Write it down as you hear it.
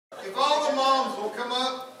If all the moms will come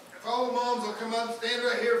up, stand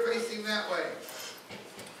right here facing that way.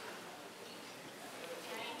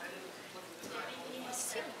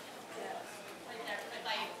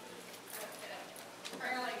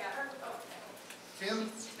 Tim, give me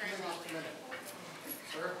just a minute.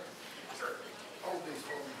 Sir? Sure. Hold these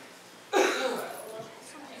for me.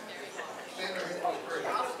 Stand right here.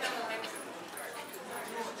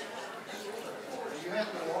 You have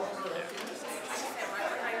to walk her up.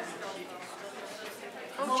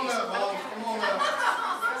 Come on up, Mom. Come on up.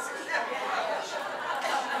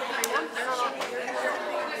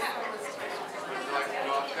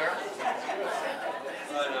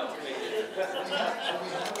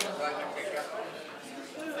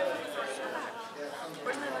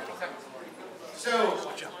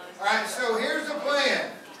 All right, so here's the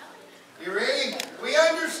plan. You ready? We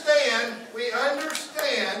understand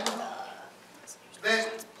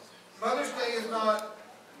that Mother's Day is not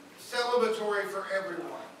celebratory for everyone.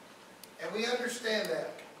 And we understand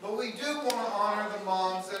that. But we do want to honor the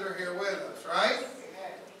moms that are here with us, right?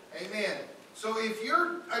 Amen. So if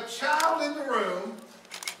you're a child in the room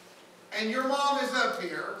and your mom is up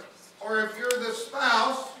here, or if you're the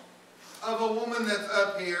spouse of a woman that's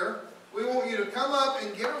up here, we want you to come up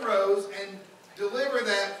and get a rose and deliver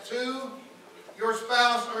that to your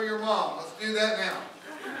spouse or your mom. Let's do that now.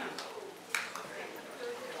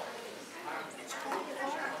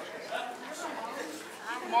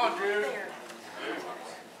 Come on, dude.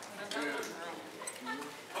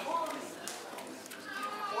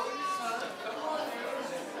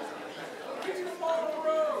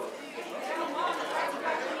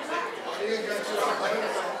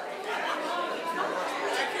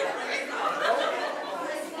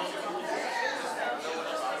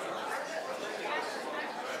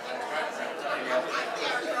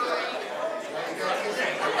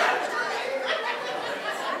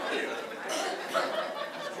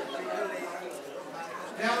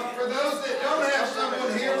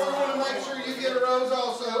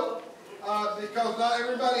 Because not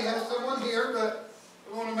everybody has someone here, but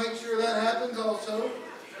we want to make sure that happens also.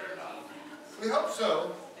 We hope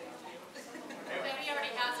so. Maybe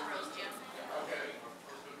already has a rose, Jim. Okay.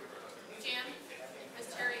 Jim, does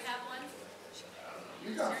Terry have one?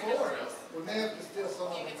 You got 4. We may have to steal some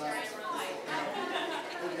of them back.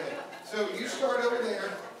 Okay. So you start over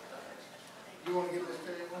there. You want to give Miss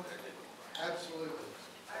Terry one? Absolutely.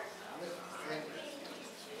 And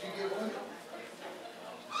did you get one?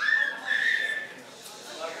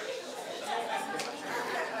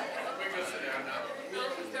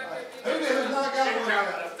 Who's not got one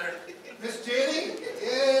yet? Miss Jenny?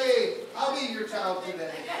 Yay! I'll be your child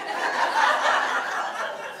today.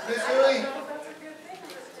 Miss Louie?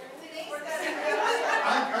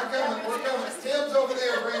 I'm coming. We're coming. Tim's over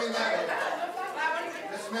there bringing that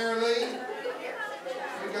one. Miss Mary Lee?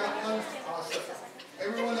 You got one? Awesome.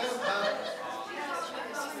 Everyone else?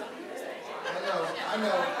 I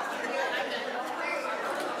know.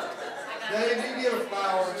 Dave, you get a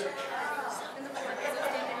flower.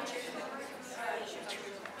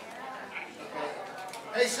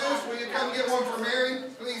 Hey, Jesus, will you come get one for Mary,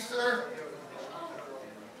 please, sir?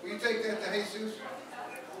 Will you take that to Jesus?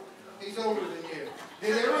 He's older than you.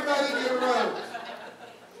 Did everybody get a rose?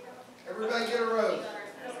 Everybody get a rose?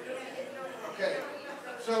 Okay.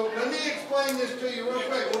 So let me explain this to you real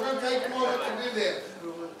quick. We're going to take a moment to do this.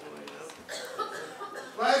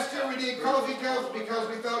 Last year we did coffee cups because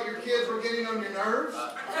we thought your kids were getting on your nerves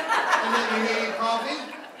and that you needed coffee.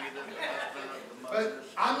 But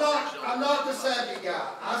I'm not the savvy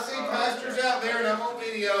guy. I see pastors out there, and I'm on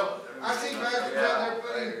video. I see pastors out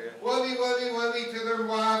there putting wubby to their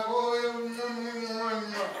wife.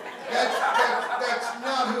 That's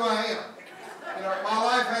not who I am. You know, my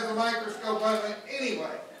life has a microscope on it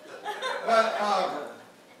anyway. But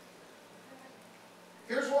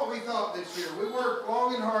here's what we thought this year. We worked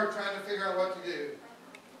long and hard trying to figure out what to do.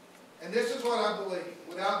 And this is what I believe,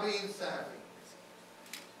 without being savvy.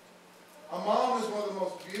 A mom is one of the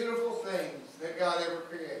most beautiful things that God ever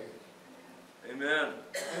created. Amen.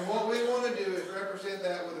 And what we want to do is represent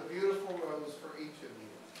that with a beautiful rose for each of you.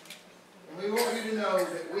 And we want you to know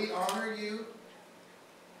that we honor you,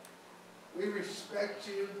 we respect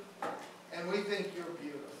you, and we think you're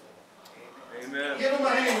beautiful. Amen. Give them a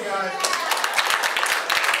hand, guys.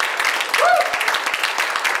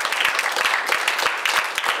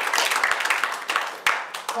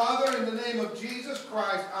 Father, in the name of Jesus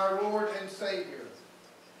Christ, our Lord and Savior,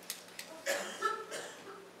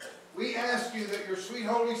 we ask you that your sweet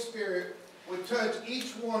Holy Spirit would touch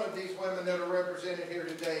each one of these women that are represented here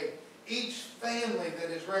today, each family that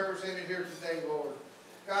is represented here today, Lord.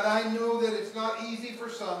 God, I know that it's not easy for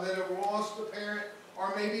some that have lost a parent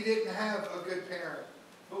or maybe didn't have a good parent.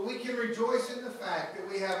 But we can rejoice in the fact that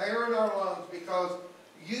we have air in our lungs because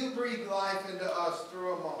you breathed life into us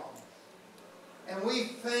through a mom. And we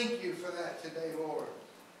thank you for that today, Lord.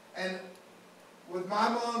 And with my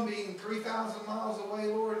mom being 3,000 miles away,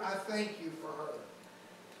 Lord, I thank you for her.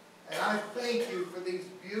 And I thank you for these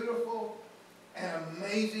beautiful and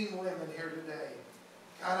amazing women here today.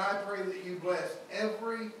 God, I pray that you bless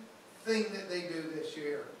everything that they do this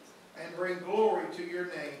year and bring glory to your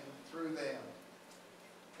name through them.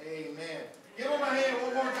 Amen. Give them a hand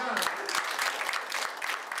one more time. Miss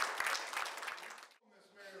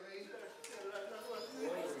Mary Lee.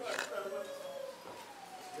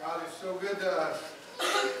 God is so good to us.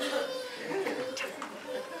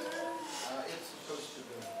 It's supposed to be.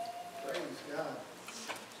 Praise God.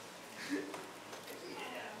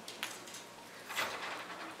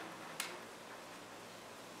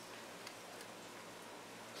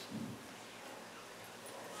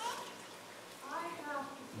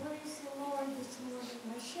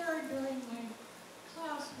 Shared during my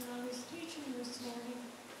class when I was teaching this morning,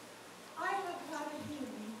 I have had a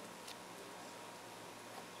healing.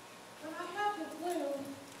 When I had the flu,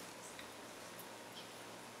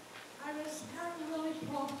 I was having really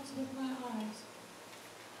problems with my eyes.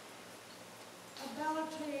 About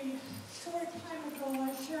a short time ago, I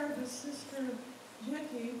shared with Sister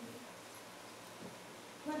Vicki.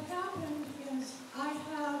 What happened is I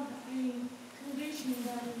have a condition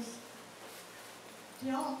that is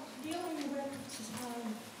dealing with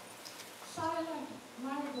silent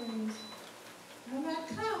migraines. When that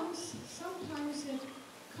comes, sometimes it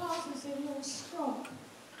causes a little stroke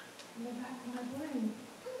in the back of my brain.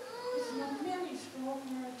 It's a mini stroke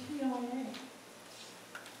or a TIA.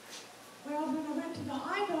 Well, when I went to the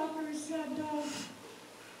eye doctor, he said,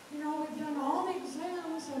 you know, we've done all the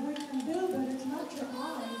exams that we can do, but it's not your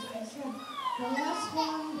eyes. I said, the last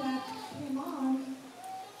one that came on,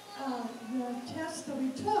 the test that we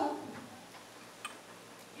took,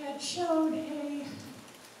 it showed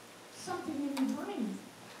something in the brain.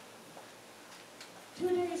 2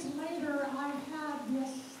 days later, I had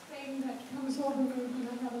this thing that comes over me when I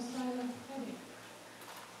have a silent headache.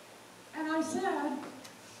 And I said,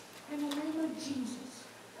 in the name of Jesus,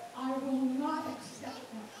 I will not accept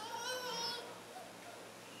that.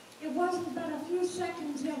 It wasn't but a few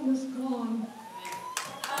seconds, it was gone.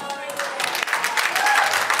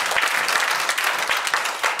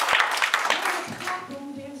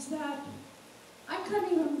 That I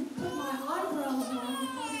couldn't even put my eyebrows on. You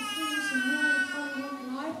probably seen some really funny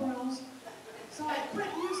looking eyebrows. So I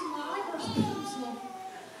quit using my eyebrow pencil.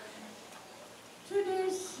 2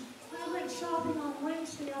 days, I went shopping on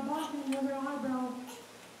Wednesday. I bought me another eyebrow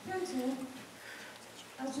pencil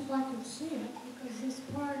as if I could see it, because this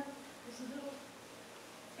part is a little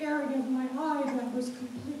area of my eye that was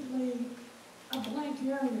completely a blank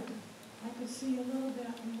area. I could see a little bit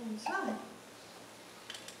on one side.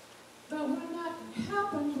 But when that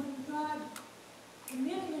happened, when God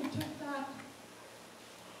immediately took that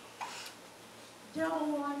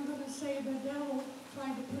devil, I'm going to say the devil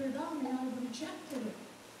tried to put it on me, I rejected it.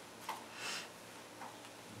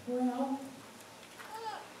 Well,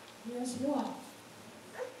 guess what?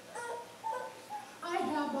 I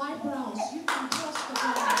have eyebrows. You can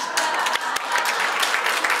testify.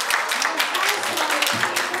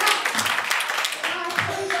 I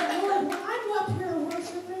praise the Lord. When I'm up here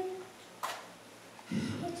worshiping,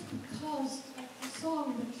 it's because of the song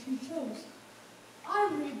that she chose. I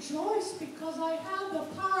rejoice because I have the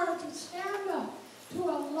power to stand up to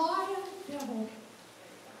a lying devil.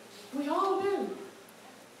 We all do.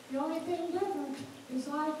 The only thing different is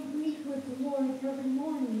I meet with the Lord every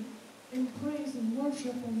morning in praise and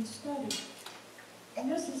worship and study. And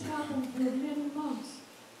this has happened for many months.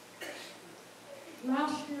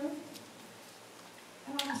 Last year,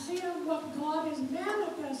 and I'm seeing what God is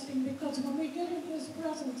manifesting, because when we get in His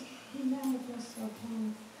presence, He manifests our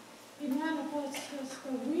power. He manifests us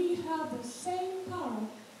that we have the same power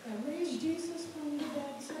that raised Jesus from the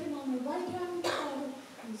dead, sitting on the right hand of the Father,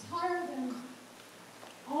 is higher than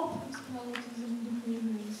all principalities and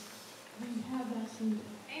dominions. We have that same power.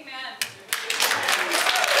 Amen.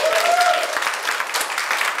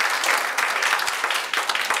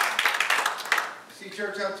 See,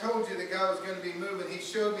 church, I told you that God was going to be moving. He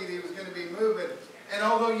showed me that He was going to be moving. And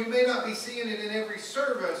although you may not be seeing it in every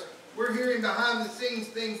service, we're hearing behind the scenes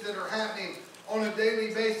things that are happening on a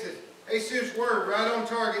daily basis. Jesus' word right on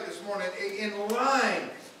target this morning, in line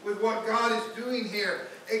with what God is doing here.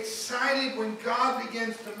 Excited when God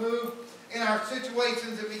begins to move in our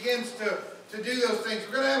situations and begins to do those things.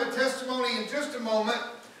 We're going to have a testimony in just a moment.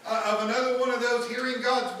 of another one of those hearing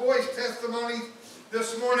God's voice testimonies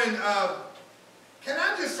this morning. Can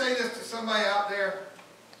I just say this to somebody out there?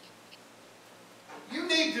 You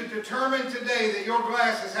need to determine today that your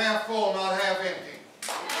glass is half full, not half empty.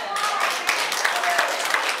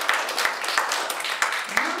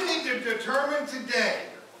 You need to determine today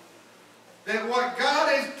that what God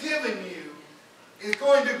has given you is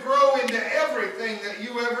going to grow into everything that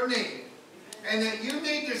you ever need. And that you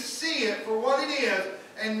need to see it for what it is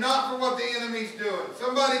and not for what the enemy's doing.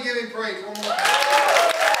 Somebody give him praise one more time.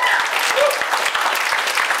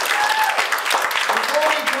 Before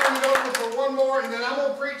we turn it over for one more, and then I'm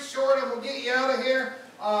going to preach short and we'll get you out of here.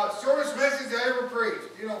 Shortest message I ever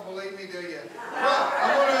preached. You don't believe me, do you? Well,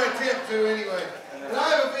 I'm going to attempt to anyway. But I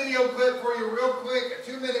have a video clip for you real quick, a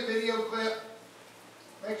 2-minute video clip.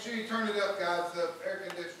 Make sure you turn it up, guys, the air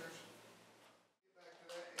conditioners.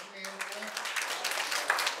 Get back to that.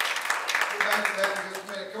 Get back to that in just a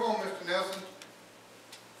minute. Come on, Mr. Nelson.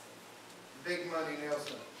 Big money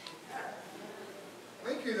Nelson. I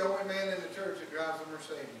think you're the only man in the church that drives a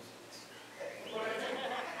Mercedes.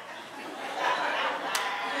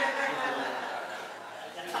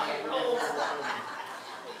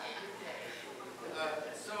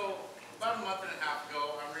 So, about a month and a half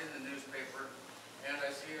ago, I'm reading the newspaper, and I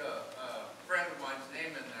see a friend of mine's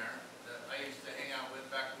name in there that I used to hang out with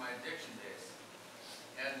back in my addiction days.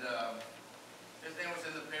 And his name was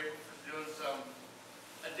in the paper for doing some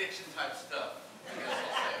addiction-type stuff, I guess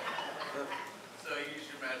I'll say. So use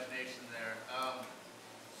your imagination there.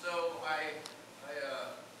 So I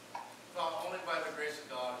thought only by the grace of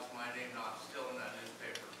God is my name not still in that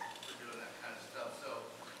newspaper for doing that kind of stuff. So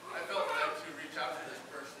I felt led to reach out to this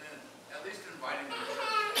person and at least invite him to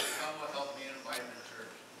church. Come will help me invite him to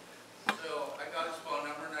church. So I got his phone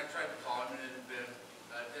number and I tried to call him and it had been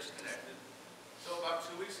disconnected. So about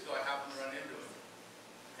 2 weeks ago I happened to run into him.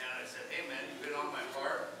 And I said, hey man, you've been on my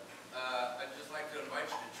heart. I'd just like to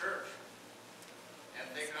invite you to church. And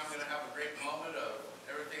thinking I'm going to have a great moment of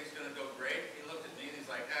everything's going to go great. He looked at me and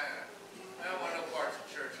he's like, I don't want no parts of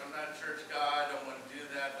church. I'm not a church guy. I don't want to do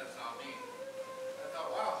that. That's not me. I thought,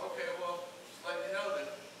 wow, okay, well, just let you know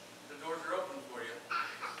that the doors are open for you.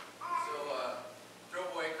 So drove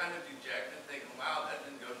away kind of dejected, thinking, wow, that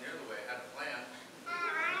didn't go near the way I had planned.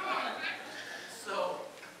 So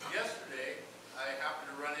yesterday, I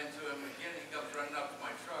happened to run into him again. He comes running up to my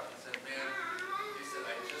truck and said, man, he said,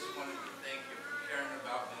 I just wanted to thank you for caring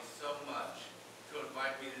about me so much to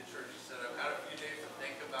invite me to church. He said, I've had a few days to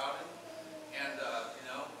think about it. And, you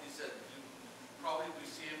know, he said, you probably be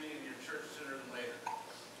seeing me in your church sooner than later.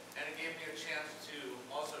 And it gave me a chance to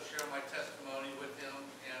also share my testimony with him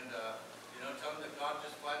and, you know, tell him that God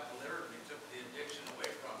just flat delivered me, took the addiction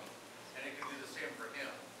away from me. And it can do the same for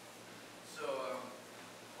him. So,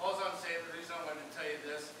 all I'm saying, the reason I wanted to tell you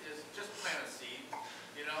this is just plant a seed,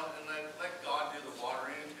 you know, and let God do the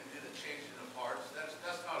watering and do the changing of hearts. That's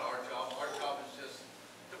not our job. Our job is just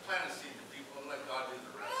to plant a seed to people and let God do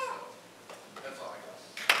the rest. So that's all I got.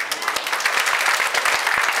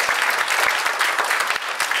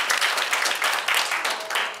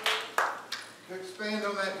 To expand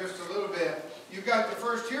on that just a little bit, you've got to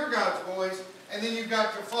first hear God's voice, and then you've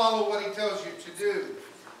got to follow what He tells you to do.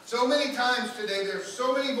 So many times today, there's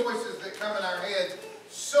so many voices that come in our heads,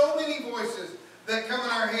 so many voices that come in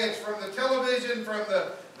our heads from the television, from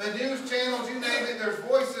the news channels, you name it, there's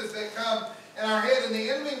voices that come in our head, and the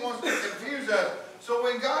enemy wants to confuse us. So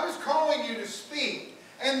when God is calling you to speak,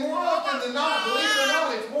 and more often than not, believe it or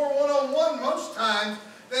not, it's more one-on-one most times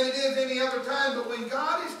than it is any other time, but when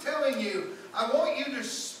God is telling you, I want you to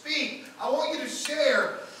speak, I want you to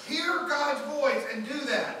share, hear God's voice and do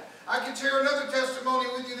that. I could share another testimony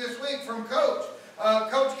with you this week from Coach.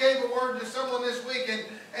 Coach gave a word to someone this week,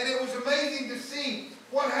 and it was amazing to see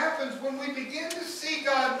what happens when we begin to see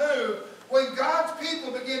God move. When God's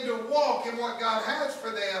people begin to walk in what God has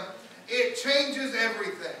for them, it changes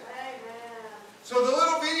everything. Amen. So the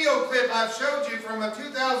little video clip I've showed you from a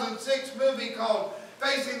 2006 movie called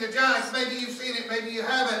Facing the Giants, maybe you've seen it, maybe you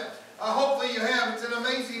haven't. Hopefully you have. It's an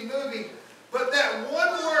amazing movie. But that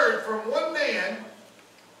one word from one man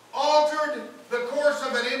altered the course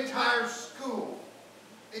of an entire school.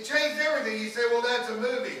 It changed everything. You say, well, that's a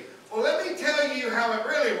movie. Well, let me tell you how it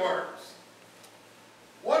really works.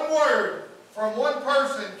 One word from one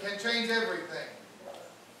person can change everything.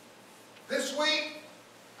 This week,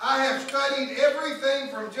 I have studied everything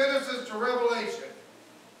from Genesis to Revelation.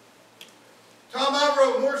 Tom, I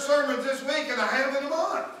wrote more sermons this week than I have in a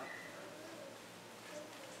month.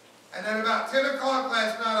 And then about 10 o'clock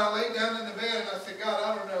last night, I laid down in the bed and I said, God,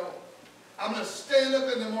 I don't know. I'm going to stand up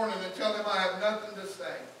in the morning and tell them I have nothing to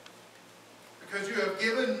say. because you have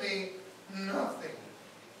given me nothing.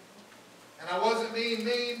 And I wasn't being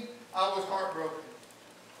mean, I was heartbroken.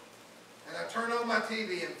 And I turned on my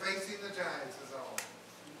TV and Facing the Giants is on.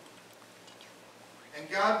 And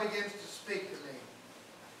God begins to speak to me.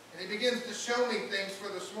 And He begins to show me things for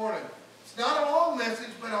this morning. It's not a long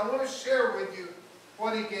message, but I want to share with you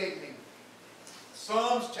what He gave me.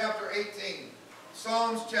 Psalms chapter 18.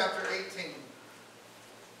 Psalms chapter 18.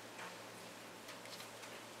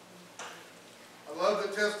 I love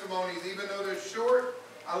the testimonies, even though they're short.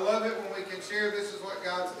 I love it when we can share this is what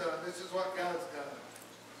God's done. This is what God's done.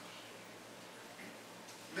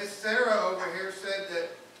 Miss Sarah over here said that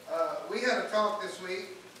we had a talk this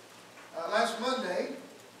week, last Monday,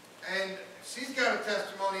 and she's got a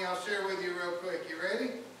testimony I'll share with you real quick. You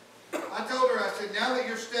ready? I told her, I said, now that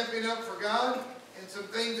you're stepping up for God in some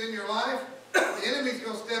things in your life, the enemy's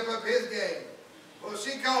going to step up his game. Well,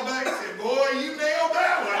 she called back and said, boy, you nailed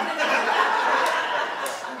that one.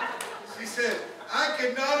 She said, I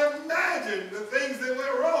could not imagine the things that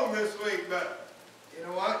went wrong this week, but you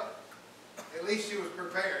know what? At least she was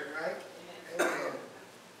prepared, right? Amen.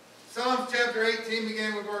 Psalms chapter 18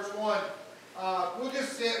 began with verse 1. We'll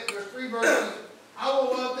just sit. There's 3 verses. I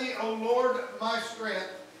will love thee, O Lord, my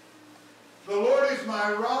strength. The Lord is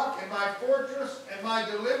my rock and my fortress and my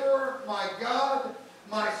deliverer, my God,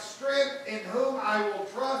 my strength in whom I will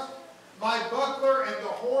trust, my buckler and the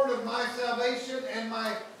horn of my salvation and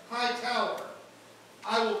my high tower.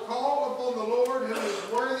 I will call upon the Lord who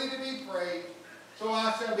is worthy to be praised, so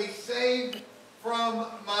I shall be saved from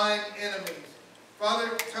mine enemies. Father,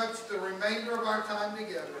 touch the remainder of our time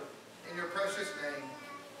together. In your precious name,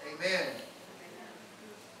 amen.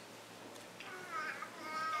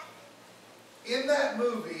 In that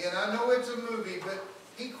movie, and I know it's a movie, but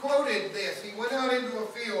he quoted this. He went out into a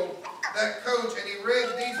field, that coach, and he read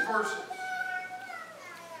these verses.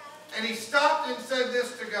 And he stopped and said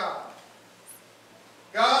this to God.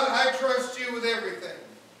 God, I trust you with everything.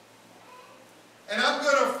 And I'm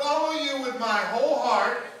going to follow you with my whole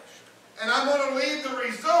heart. And I'm going to leave the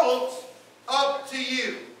results up to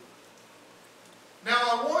you. Now,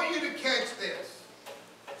 I want you to catch this.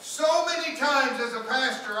 So many times as a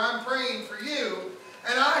pastor, I'm praying for you,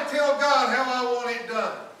 and I tell God how I want it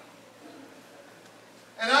done.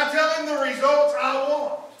 And I tell Him the results I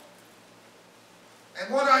want.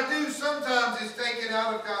 And what I do sometimes is take it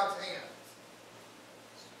out of God's hands.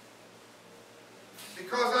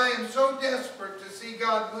 Because I am so desperate to see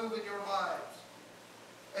God move in your lives.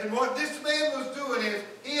 And what this man was doing is,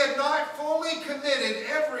 he had not fully committed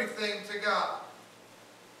everything to God.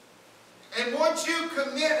 And once you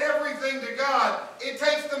commit everything to God, it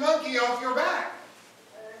takes the monkey off your back.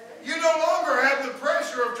 You no longer have the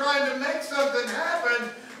pressure of trying to make something happen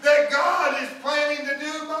that God is planning to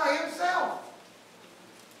do by Himself.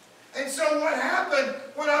 And so what happened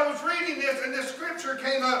when I was reading this and the scripture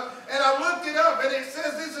came up and I looked it up and it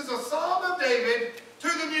says this is a Psalm of David to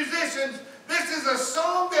the musicians. This is a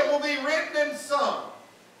song that will be written and sung.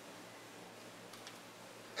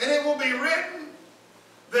 And it will be written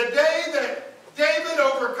the day that David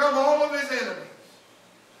overcome all of his enemies.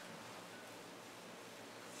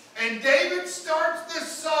 And David starts this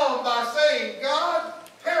psalm by saying, God,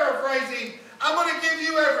 paraphrasing, I'm going to give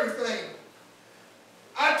you everything.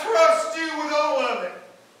 I trust you with all of it.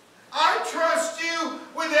 I trust you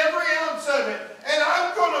with every ounce of it. And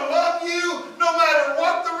I'm going to love you no matter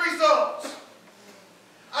what the results.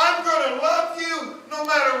 I'm going to love you no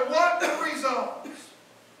matter what the results.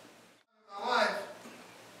 In my life,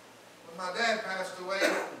 when my dad passed away,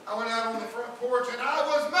 I went out on the front porch and I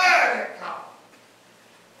was mad at God.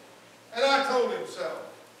 And I told him so.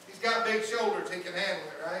 He's got big shoulders, he can handle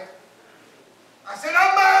it, right? I said,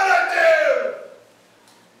 I'm mad at you!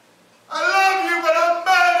 I love you, but I'm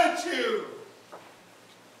mad at you!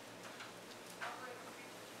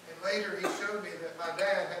 And later he showed me that my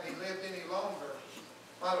dad, had he lived any longer,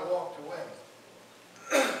 might have walked away.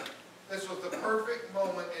 This was the perfect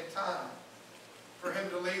moment in time for him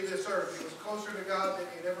to leave this earth. He was closer to God than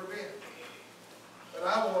he'd ever been. But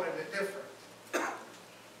I wanted it different. I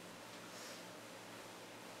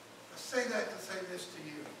say that to say this to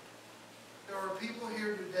you. There are people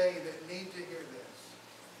here today that need to hear this.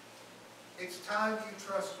 It's time you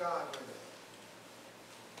trust God with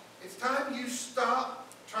it. It's time you stop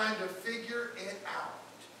trying to figure it out.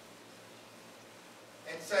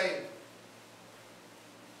 And say,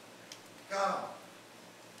 God,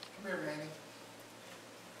 come here, Manny.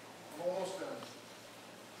 I'm almost done.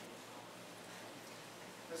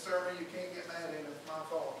 This sermon, you can't get mad at it. It's my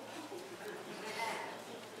fault.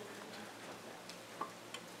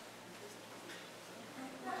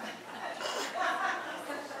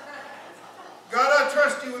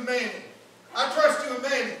 with Manny. I trust you with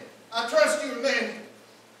Manny. I trust you with Manny.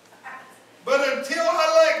 But until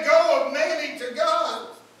I let go of Manny to God,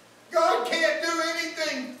 God can't do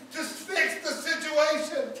anything to fix the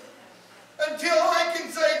situation. Until I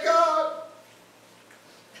can say, God,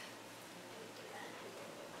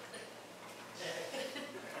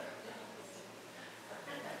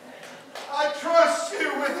 I trust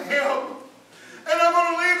you with him. And I'm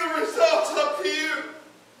going to leave the results up to you.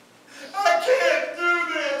 I can't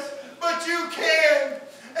do this, but you can.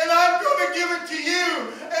 And I'm going to give it to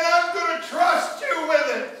you. And I'm going to trust you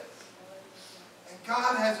with it. And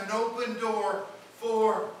God has an open door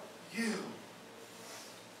for you.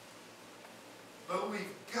 But we've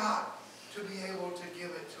got to be able to give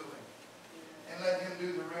it to him. And let him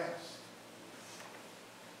do the rest.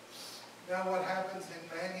 Now what happens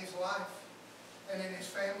in Manny's life and in his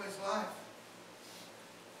family's life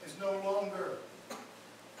is no longer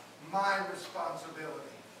my responsibility.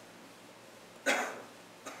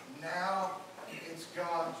 Now it's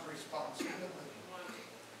God's responsibility.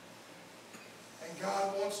 And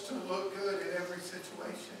God wants to look good in every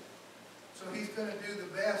situation. So he's going to do the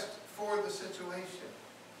best for the situation.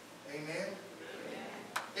 Amen?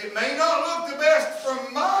 It may not look the best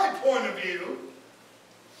from my point of view,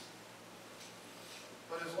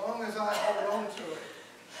 but as long as I hold on to it,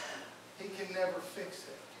 he can never fix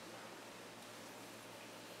it.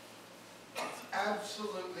 It's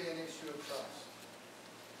absolutely an issue of trust.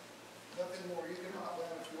 Nothing more. You can hop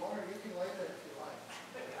down if you want, or you can lay there if you like.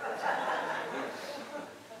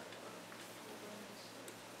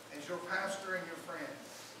 As your pastor and your friend,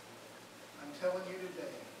 I'm telling you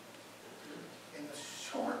today, in the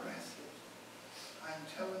short message, I'm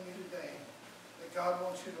telling you today that God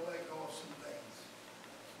wants you to let go of some things.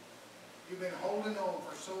 You've been holding on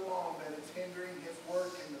for so long that it's hindering his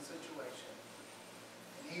work in the situation.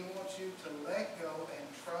 And he wants you to let go and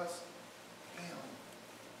trust him.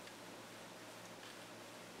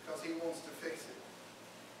 Because he wants to fix it.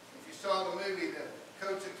 If you saw the movie, the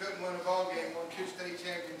coach that couldn't win a ball game won 2 state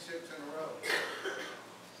championships in a row.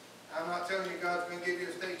 I'm not telling you God's going to give you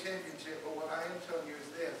a state championship, but what I am telling you is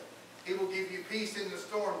this. He will give you peace in the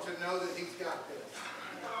storm to know that he's got this.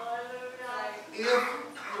 If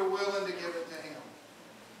you're willing to give it to him.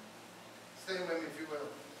 Stand with me if you will.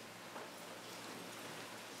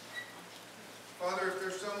 Father, if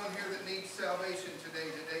there's someone here that needs salvation today,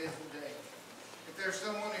 today is the day. If there's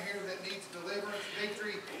someone here that needs deliverance,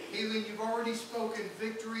 victory, healing, you've already spoken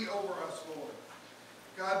victory over us, Lord.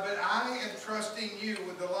 God, but I am trusting you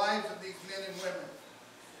with the lives of these men and women.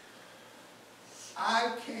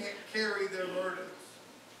 I can't carry their burdens,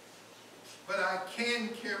 but I can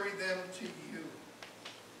carry them to you.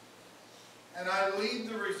 And I leave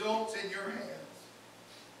the results in your hands.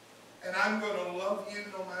 And I'm going to love you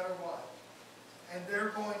no matter what. And they're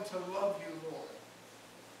going to love you, Lord.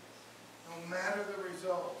 No matter the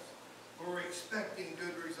results, we're expecting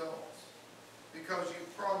good results because you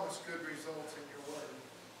promised good results in your word.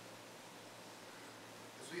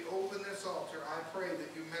 As we open this altar, I pray that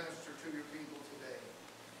you minister to your people today.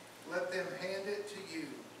 Let them hand it to you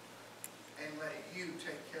and let you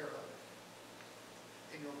take care of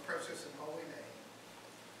it. In your precious and holy name.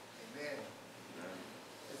 Amen.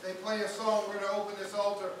 As they play a song, we're going to open this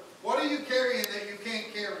altar. What are you carrying that you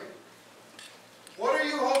can't carry? What are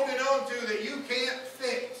you holding on